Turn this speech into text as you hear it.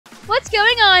What's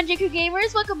going on, JQ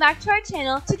Gamers? Welcome back to our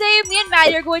channel. Today, me and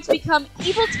Maddie are going to become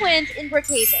evil twins in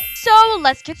Brookhaven. So,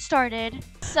 let's get started.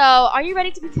 So, are you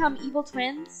ready to become evil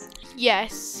twins?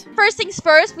 Yes. First things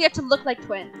first, we have to look like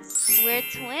twins. We're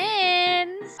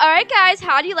twins. Alright guys,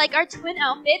 how do you like our twin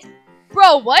outfits?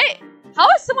 Bro, what? How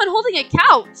is someone holding a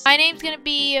couch? My name's gonna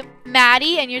be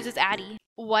Maddie and yours is Addie.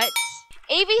 What?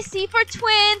 ABC for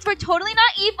twins. We're totally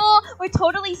not evil. We're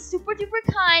totally super duper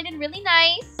kind and really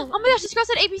nice. Oh my gosh, this girl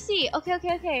said ABC.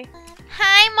 Okay.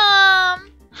 Hi, Mom.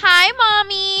 Hi,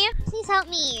 Mommy. Please help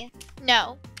me.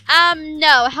 No.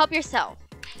 No, help yourself.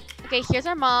 Okay, here's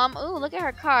our mom. Ooh, look at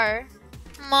her car.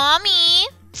 Mommy.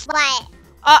 What?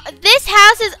 This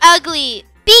house is ugly.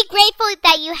 Be grateful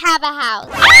that you have a house.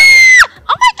 Ah!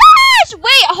 Oh my gosh!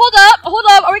 Wait, hold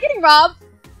up. Are we getting robbed?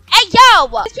 Hey, yo!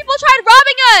 These people tried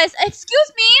robbing us!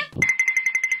 Excuse me?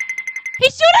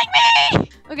 He's shooting me!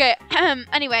 Okay,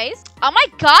 anyways. Oh my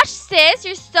gosh, sis,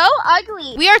 you're so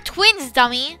ugly. We are twins,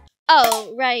 dummy.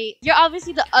 Oh, right. You're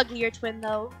obviously the uglier twin,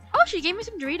 though. Oh, she gave me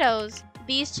some Doritos.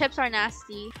 These chips are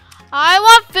nasty. I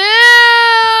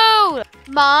want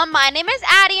food! Mom, my name is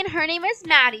Addie and her name is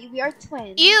Maddie. We are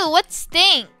twins. Ew, what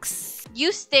stinks?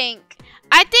 You stink.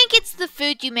 I think it's the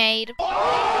food you made. Ooh.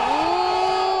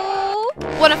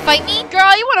 Wanna fight me?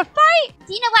 Girl, you wanna fight?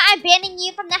 Do you know what? I'm banning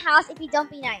you from the house if you don't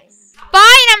be nice.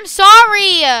 Fine, I'm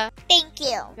sorry. Thank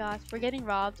you. Gosh, we're getting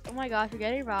robbed. Oh my gosh, we're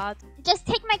getting robbed. Just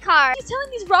take my car. He's telling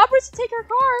these robbers to take our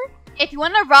car. If you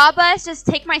want to rob us, just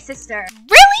take my sister.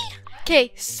 Really?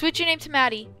 Okay, switch your name to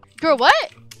Maddie. Girl,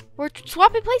 what? We're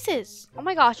swapping places. Oh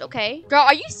my gosh, okay. Girl,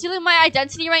 are you stealing my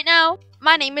identity right now?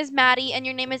 My name is Maddie and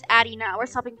your name is Addie now. We're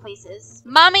swapping places.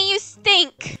 Mommy, you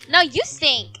stink. No, you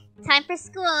stink. Time for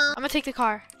school. I'm gonna take the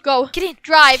car. Go. Get in.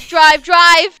 Drive. Look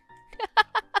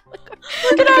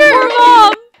at our poor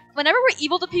mom. Whenever we're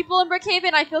evil to people in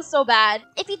Brookhaven, I feel so bad.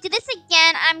 If you do this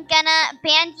again, I'm gonna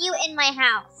ban you in my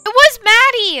house. It was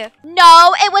Maddie.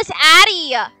 No, it was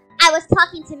Addie. I was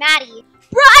talking to Maddie.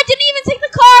 Bro, I didn't even take the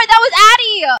car. That was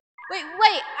Addie.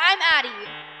 Wait, I'm Addie.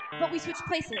 But we switched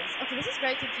places. Okay, this is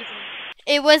very confusing.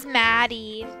 It was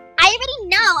Maddie. I already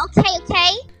know. Okay.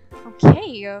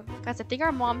 Okay. Guys, I think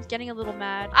our mom's getting a little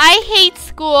mad. I hate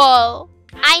school.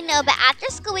 I know, but after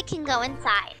school we can go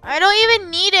inside. I don't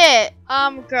even need it.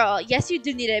 Girl, yes you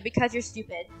do need it because you're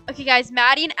stupid. Okay, guys,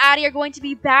 Maddie and Addie are going to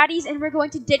be baddies and we're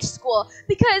going to ditch school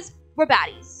because we're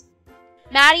baddies.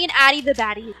 Maddie and Addie the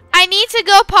baddie. I need to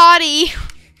go potty.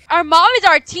 Our mom is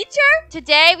our teacher.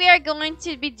 Today we are going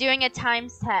to be doing a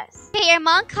times test. Okay, your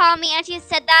mom called me and she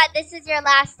said that this is your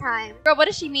last time. Girl, what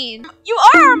does she mean? You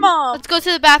are our mom. Let's go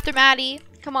to the bathroom, Addie.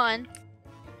 Come on.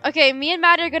 Okay, me and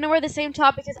Maddie are going to wear the same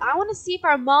top because I want to see if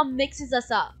our mom mixes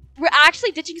us up. We're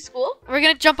actually ditching school? We're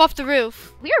gonna jump off the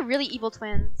roof. We are really evil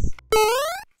twins.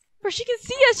 Bro, she can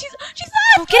see us. She's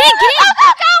Oh, get in. Go.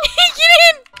 Get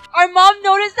in. Our mom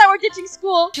noticed that we're ditching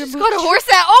school. She's got a horse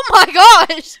out. Oh my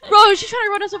gosh. Bro, she's trying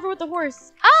to run us over with the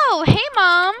horse. Oh, hey,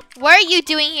 Mom. What are you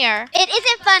doing here? It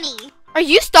isn't funny. Are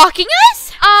you stalking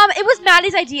us? It was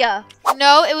Maddie's idea.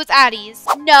 No, it was Addie's.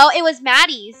 No, it was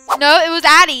Maddie's. No, it was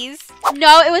Addie's.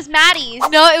 No, it was Maddie's.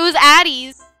 No, it was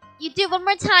Addie's. You do one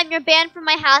more time, you're banned from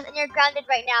my house and you're grounded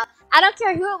right now. I don't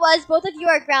care who it was, both of you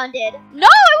are grounded. No,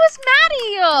 it was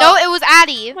Maddie. No, it was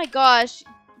Addie. Oh my gosh.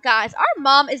 Guys, our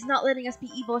mom is not letting us be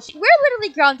evil. We're literally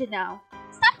grounded now.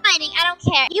 Stop fighting, I don't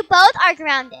care. You both are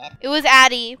grounded. It was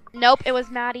Addie. Nope, it was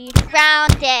Maddie.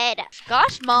 Grounded.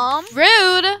 Gosh, Mom.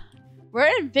 Rude. We're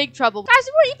in big trouble. Guys,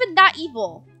 we weren't even that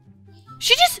evil.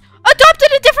 She just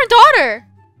adopted a different daughter.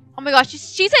 Oh my gosh,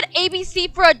 she said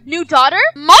ABC for a new daughter?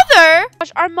 Mother?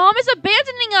 Gosh, our mom is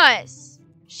abandoning us.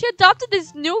 She adopted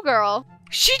this new girl.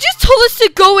 She just told us to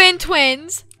go in,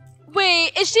 twins.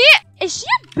 Wait, is she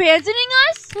abandoning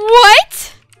us?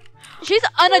 What? She's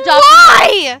unadopted.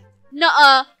 Why?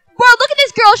 Nuh-uh. Bro, look at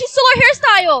this girl. She stole our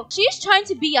hairstyle. She's trying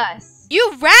to be us.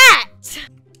 You rat.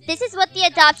 This is what the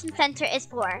adoption center is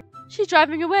for. She's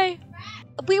driving away.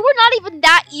 We were not even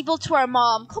that evil to our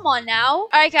mom. Come on now. All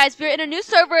right, guys, we're in a new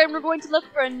server and we're going to look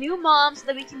for a new mom so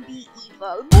that we can be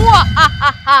evil.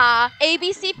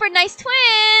 ABC for nice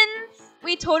twins.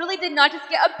 We totally did not just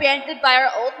get abandoned by our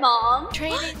old mom.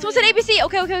 Training. Someone said ABC.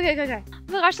 Okay. Oh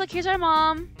my gosh, look, here's our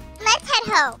mom. Let's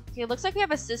head home. Okay, looks like we have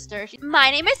a sister.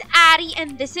 My name is Addie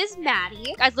and this is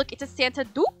Maddie. Guys, look, it's a Santa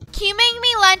dupe. Can you make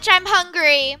me lunch? I'm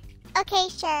hungry. Okay,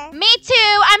 sure. Me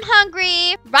too. I'm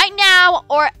hungry. Right now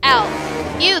or else.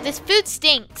 Ew, this food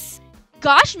stinks.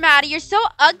 Gosh, Maddie, you're so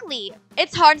ugly.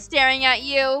 It's hard staring at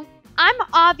you. I'm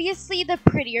obviously the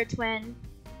prettier twin.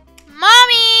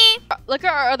 Mommy! Look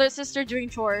at our other sister doing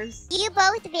chores. You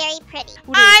both very pretty.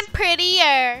 I'm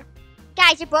prettier.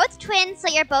 Guys, you're both twins, so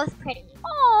you're both pretty.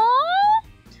 Aww.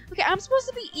 I'm supposed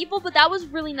to be evil, but that was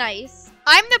really nice.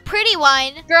 I'm the pretty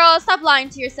one. Girl, stop lying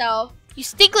to yourself. You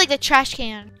stink like the trash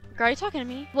can. Girl, are you talking to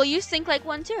me? Well, you stink like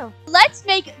one too. Let's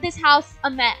make this house a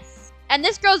mess. And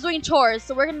this girl's doing chores,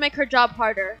 so we're gonna make her job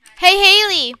harder. Hey,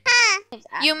 Haley.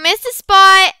 You missed a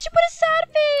spot. She put a sad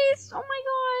face. Oh my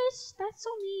gosh, that's so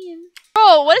mean.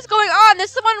 Bro, what is going on?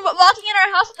 There's someone walking in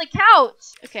our house with a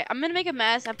couch. Okay, I'm gonna make a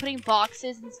mess. I'm putting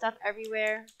boxes and stuff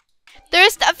everywhere.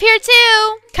 There's stuff here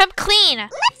too. Come clean.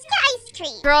 Let's get ice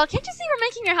cream. Girl, can't you see we're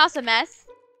making your house a mess?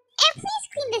 And please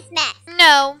clean this mess.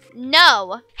 No.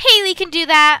 No. Haley can do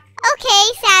that.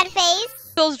 Okay, sad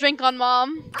face. Spills drink on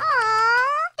mom.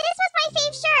 Aww, this was my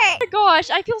fave shirt. Oh my gosh,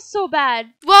 I feel so bad.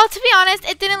 Well, to be honest,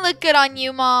 it didn't look good on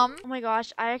you, Mom. Oh my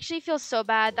gosh, I actually feel so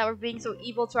bad that we're being so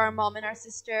evil to our mom and our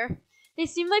sister. They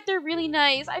seem like they're really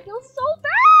nice. I feel so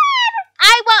bad.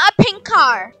 I want a pink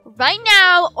car. Right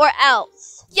now or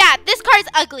else. Yeah, this car is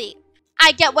ugly.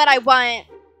 I get what I want.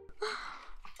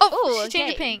 Oh, Ooh, she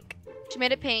changed it okay. pink. She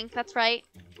made it pink, that's right.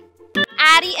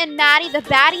 Addie and Maddie, the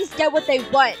baddies get what they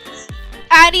want.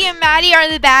 Addie and Maddie are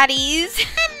the baddies.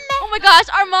 Oh my gosh,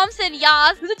 our mom said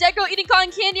yas. There's a dead girl eating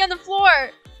cotton candy on the floor.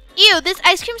 Ew, this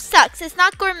ice cream sucks. It's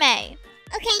not gourmet.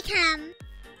 Okay, come.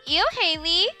 Ew,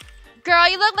 Haley. Girl,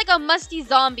 you look like a musty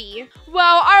zombie.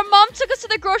 Wow, our mom took us to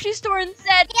the grocery store and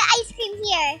said, Get ice cream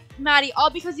here. Maddie,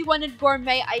 all because you wanted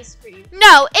gourmet ice cream.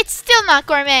 No, it's still not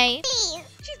gourmet. Please.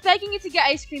 She's begging you to get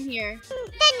ice cream here.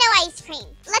 Then no ice cream.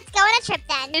 Let's go on a trip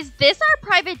then. Is this our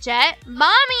private jet?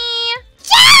 Mommy!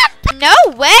 Jump! No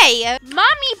way.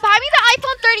 Mommy, buy me the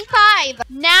iPhone 35.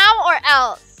 Now or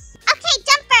else. Okay,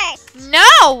 jump first.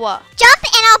 No. Jump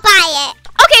and I'll buy it.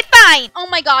 Okay, fine. Oh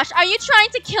my gosh, are you trying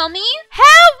to kill me?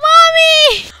 Help,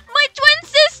 Mommy. My twin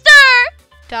sister!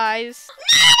 Dies.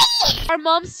 Our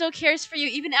mom still cares for you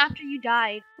even after you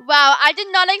died. Wow, I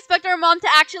did not expect our mom to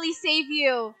actually save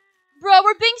you. Bro,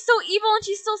 we're being so evil and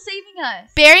she's still saving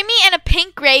us. Bury me in a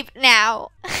pink grave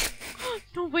now.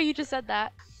 No way you just said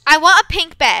that. I want a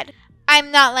pink bed.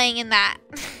 I'm not laying in that.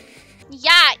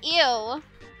 Yeah, ew.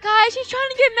 Guys, she's trying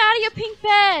to get Maddie a pink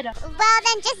bed. Well,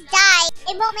 then just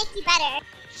die. It won't make you better.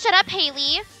 Shut up,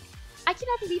 Haley. I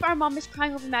cannot believe our mom is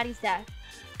crying over Maddie's death.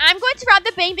 I'm going to rob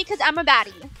the bank because I'm a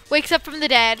baddie. Wakes up from the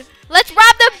dead. Let's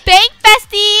rob the bank,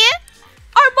 bestie.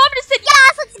 Our mom just said,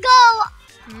 Yes, let's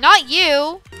go. Not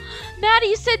you. Maddie,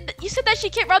 you said that she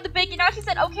can't rob the bank, and now she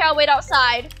said, okay, I'll wait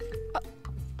outside.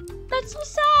 That's so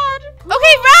sad.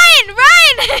 Okay,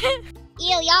 run.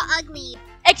 Ew, y'all ugly.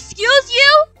 Excuse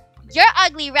you? You're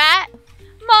ugly, rat.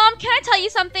 Mom, can I tell you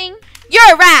something?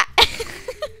 You're a rat.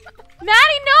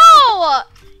 Maddie, no!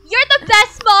 You're the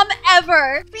best mom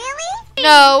ever. Really?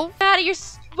 No. Maddie,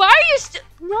 why are you still...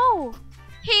 No.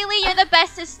 Haley, you're the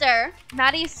best sister.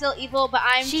 Maddie is still evil, but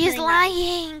I'm She is turning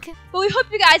lying. But we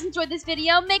hope you guys enjoyed this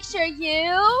video. Make sure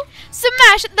you...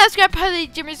 Smash that subscribe part of the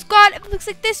Jimmer Squad. If it looks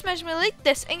like this, smash me like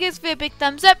this. And give us a big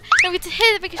thumbs up. Don't forget to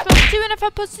hit the notification button too. And if I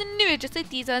post a new video just like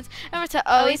these ones, remember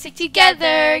to always stick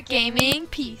together. Gaming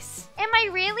peace. Am I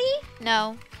really?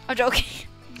 No, I'm joking.